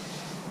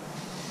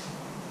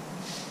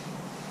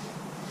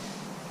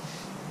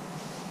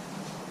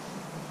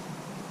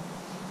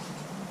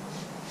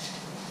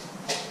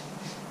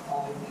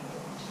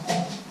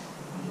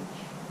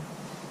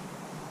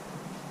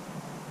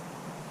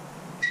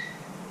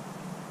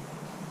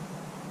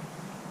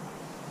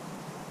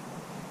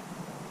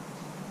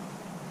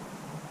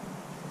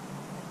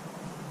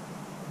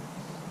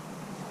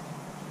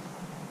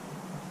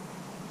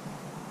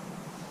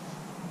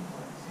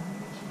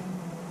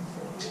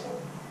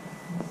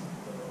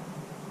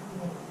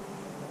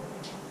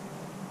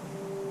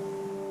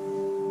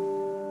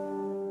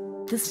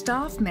 The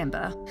staff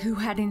member who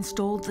had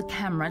installed the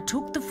camera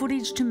took the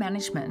footage to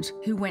management,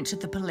 who went to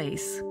the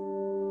police.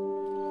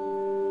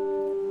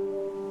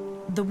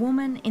 The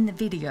woman in the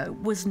video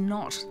was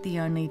not the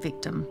only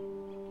victim.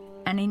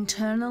 An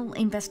internal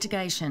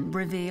investigation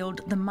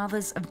revealed the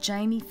mothers of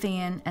Jamie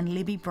Thean and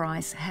Libby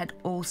Bryce had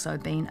also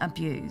been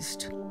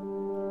abused.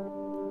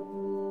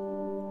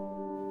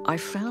 I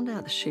found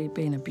out that she'd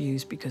been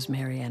abused because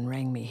Marianne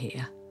rang me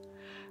here.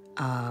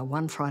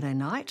 One Friday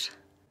night,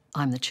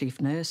 I'm the chief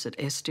nurse at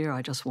Estia.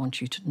 I just want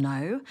you to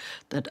know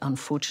that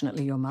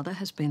unfortunately your mother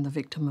has been the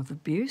victim of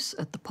abuse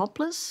at the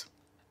Poplars.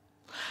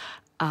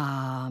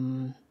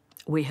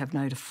 We have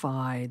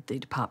notified the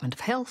Department of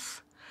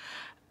Health,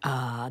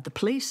 the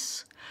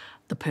police.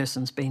 The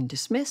person's been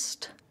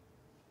dismissed.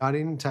 I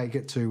didn't take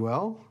it too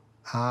well.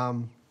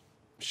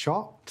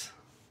 Shocked,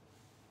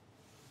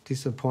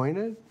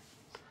 disappointed.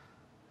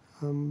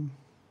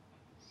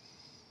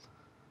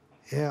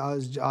 Yeah, I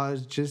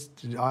was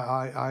just,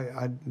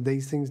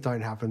 these things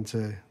don't happen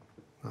to,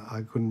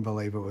 I couldn't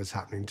believe it was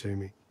happening to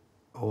me.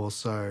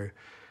 Also,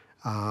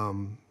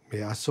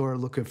 yeah, I saw a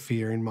look of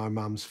fear in my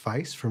mum's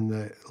face from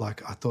the,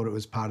 like, I thought it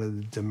was part of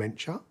the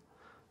dementia,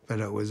 but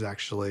it was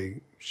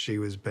actually, she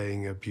was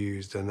being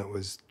abused and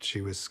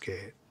she was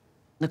scared.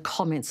 The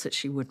comments that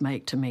she would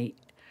make to me,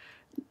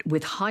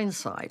 with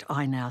hindsight,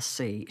 I now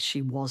see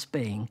she was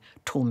being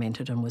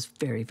tormented and was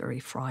very, very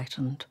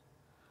frightened.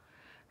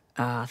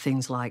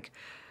 Things like,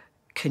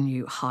 can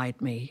you hide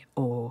me,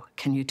 or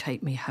can you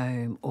take me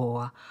home,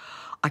 or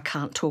I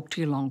can't talk to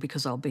you long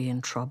because I'll be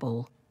in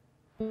trouble.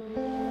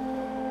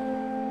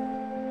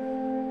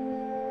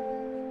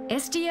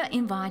 Estia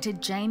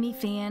invited Jamie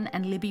Thean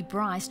and Libby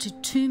Bryce to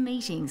 2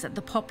 meetings at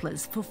the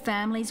Poplars for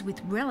families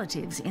with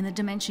relatives in the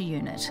dementia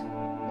unit.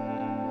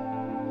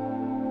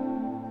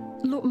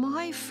 Look,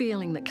 my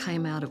feeling that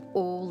came out of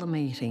all the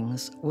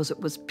meetings was it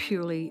was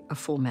purely a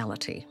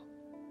formality.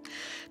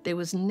 There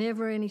was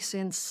never any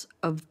sense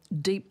of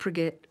deep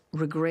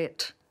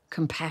regret,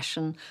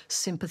 compassion,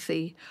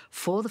 sympathy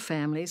for the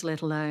families,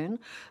 let alone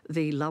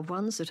the loved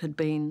ones that had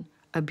been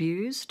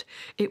abused.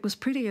 It was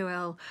pretty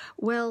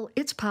well,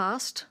 it's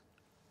past.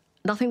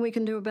 Nothing we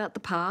can do about the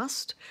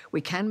past. We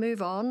can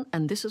move on,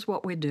 and this is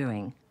what we're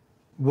doing.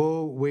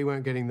 Well, we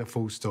weren't getting the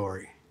full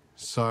story.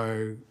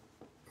 So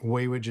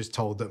we were just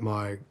told that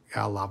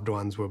our loved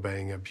ones were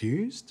being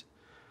abused,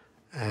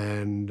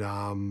 and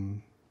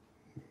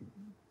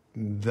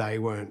they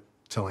weren't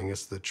telling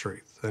us the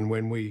truth. And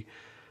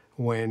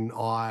when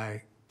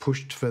I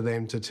pushed for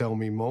them to tell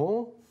me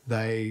more,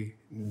 they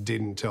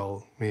didn't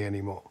tell me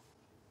anymore.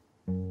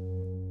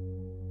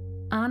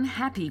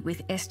 Unhappy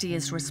with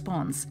Estia's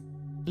response,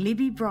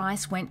 Libby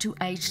Bryce went to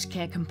aged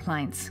care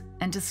complaints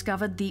and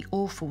discovered the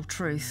awful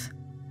truth.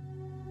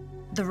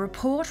 The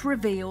report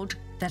revealed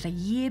that a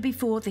year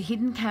before the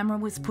hidden camera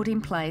was put in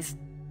place,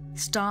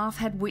 staff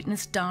had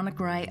witnessed Dana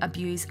Gray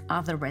abuse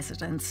other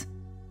residents,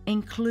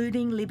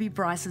 including Libby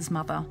Bryce's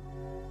mother,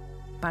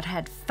 but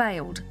had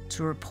failed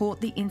to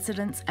report the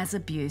incidents as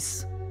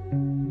abuse.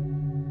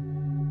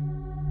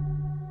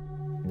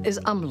 It's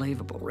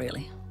unbelievable,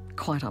 really.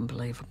 Quite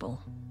unbelievable.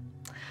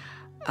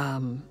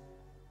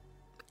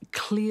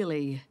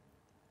 Clearly,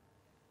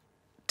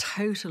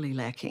 totally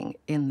lacking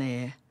in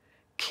their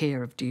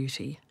care of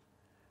duty.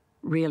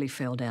 Really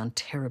fell down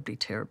terribly,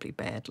 terribly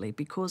badly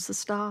because the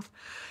staff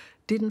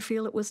didn't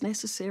feel it was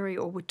necessary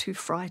or were too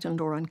frightened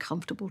or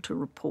uncomfortable to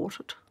report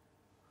it.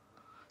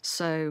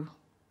 So,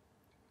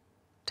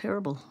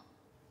 terrible.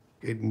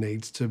 It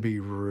needs to be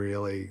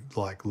really,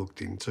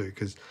 looked into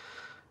because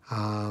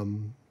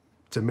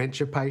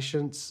dementia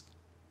patients,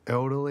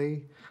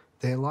 elderly,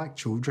 they're like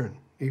children.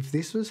 If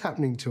this was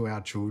happening to our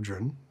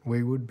children,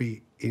 we would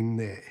be in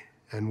there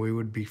and we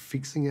would be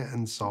fixing it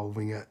and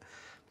solving it.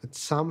 But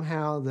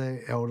somehow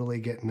the elderly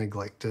get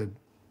neglected.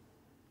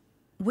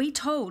 We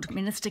told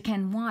Minister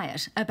Ken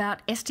Wyatt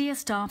about Estia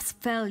staff's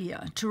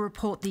failure to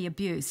report the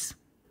abuse.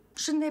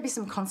 Shouldn't there be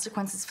some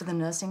consequences for the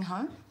nursing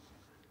home?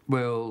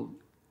 Well,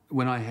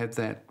 when I have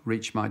that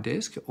reach my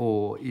desk,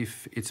 or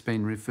if it's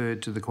been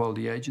referred to the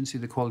quality agency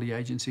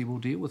will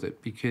deal with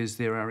it, because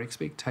there are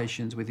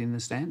expectations within the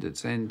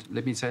standards. And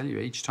let me tell you,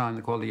 each time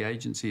the quality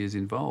agency is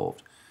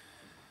involved,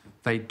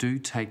 they do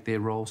take their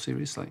role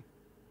seriously.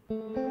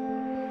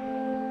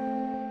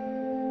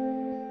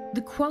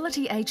 The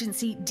quality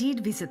agency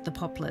did visit the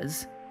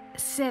Poplars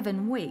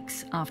 7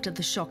 weeks after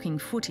the shocking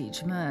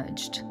footage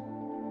emerged.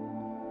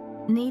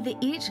 Neither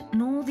it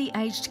nor the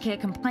Aged Care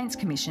Complaints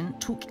Commission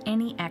took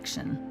any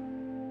action.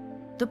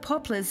 The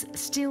Poplars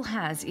still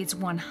has its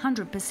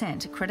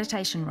 100%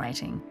 accreditation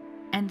rating,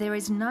 and there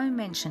is no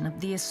mention of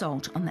the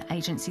assault on the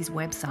agency's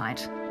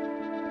website.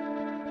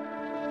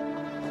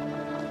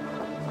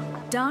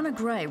 Dana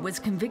Gray was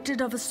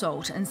convicted of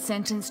assault and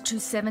sentenced to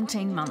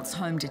 17 months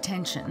home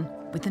detention,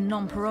 with a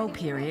non-parole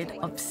period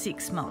of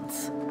 6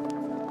 months.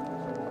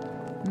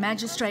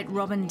 Magistrate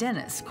Robyn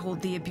Denes called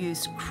the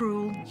abuse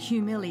cruel,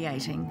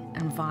 humiliating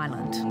and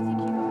violent.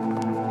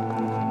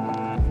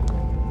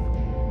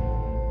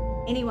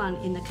 Anyone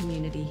in the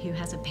community who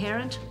has a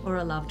parent or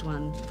a loved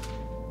one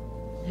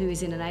who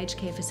is in an aged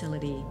care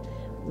facility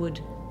would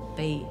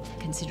be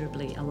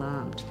considerably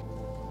alarmed.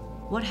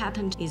 What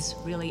happened is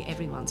really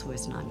everyone's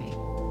worst nightmare.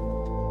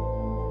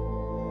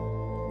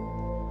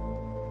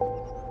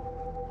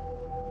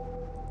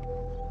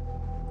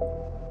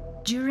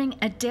 During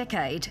a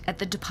decade at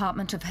the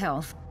Department of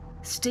Health,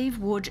 Steve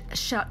Wood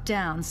shut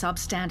down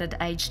substandard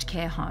aged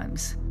care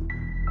homes.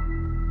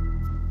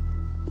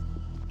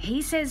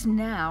 He says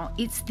now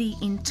it's the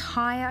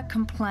entire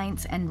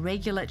complaints and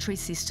regulatory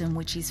system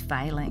which is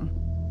failing.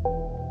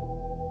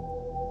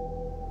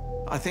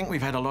 I think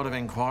we've had a lot of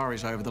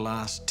inquiries over the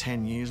last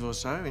 10 years or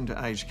so into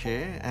aged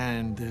care,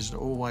 and there's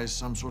always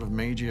some sort of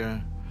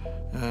media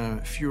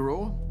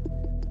furore.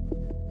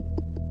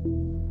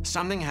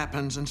 Something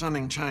happens and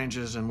something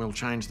changes, and we'll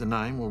change the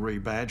name, we'll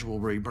rebadge, we'll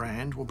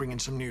rebrand, we'll bring in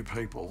some new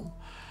people,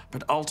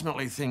 but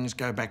ultimately things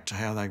go back to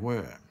how they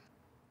were.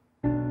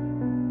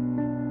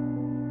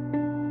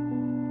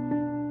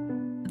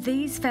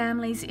 These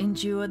families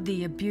endured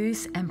the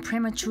abuse and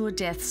premature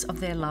deaths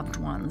of their loved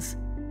ones,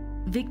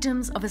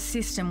 victims of a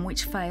system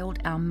which failed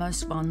our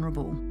most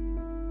vulnerable.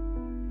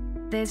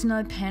 There's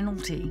no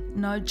penalty,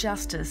 no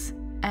justice,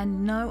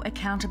 and no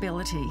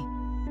accountability,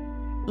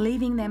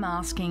 leaving them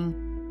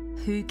asking,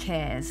 who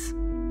cares?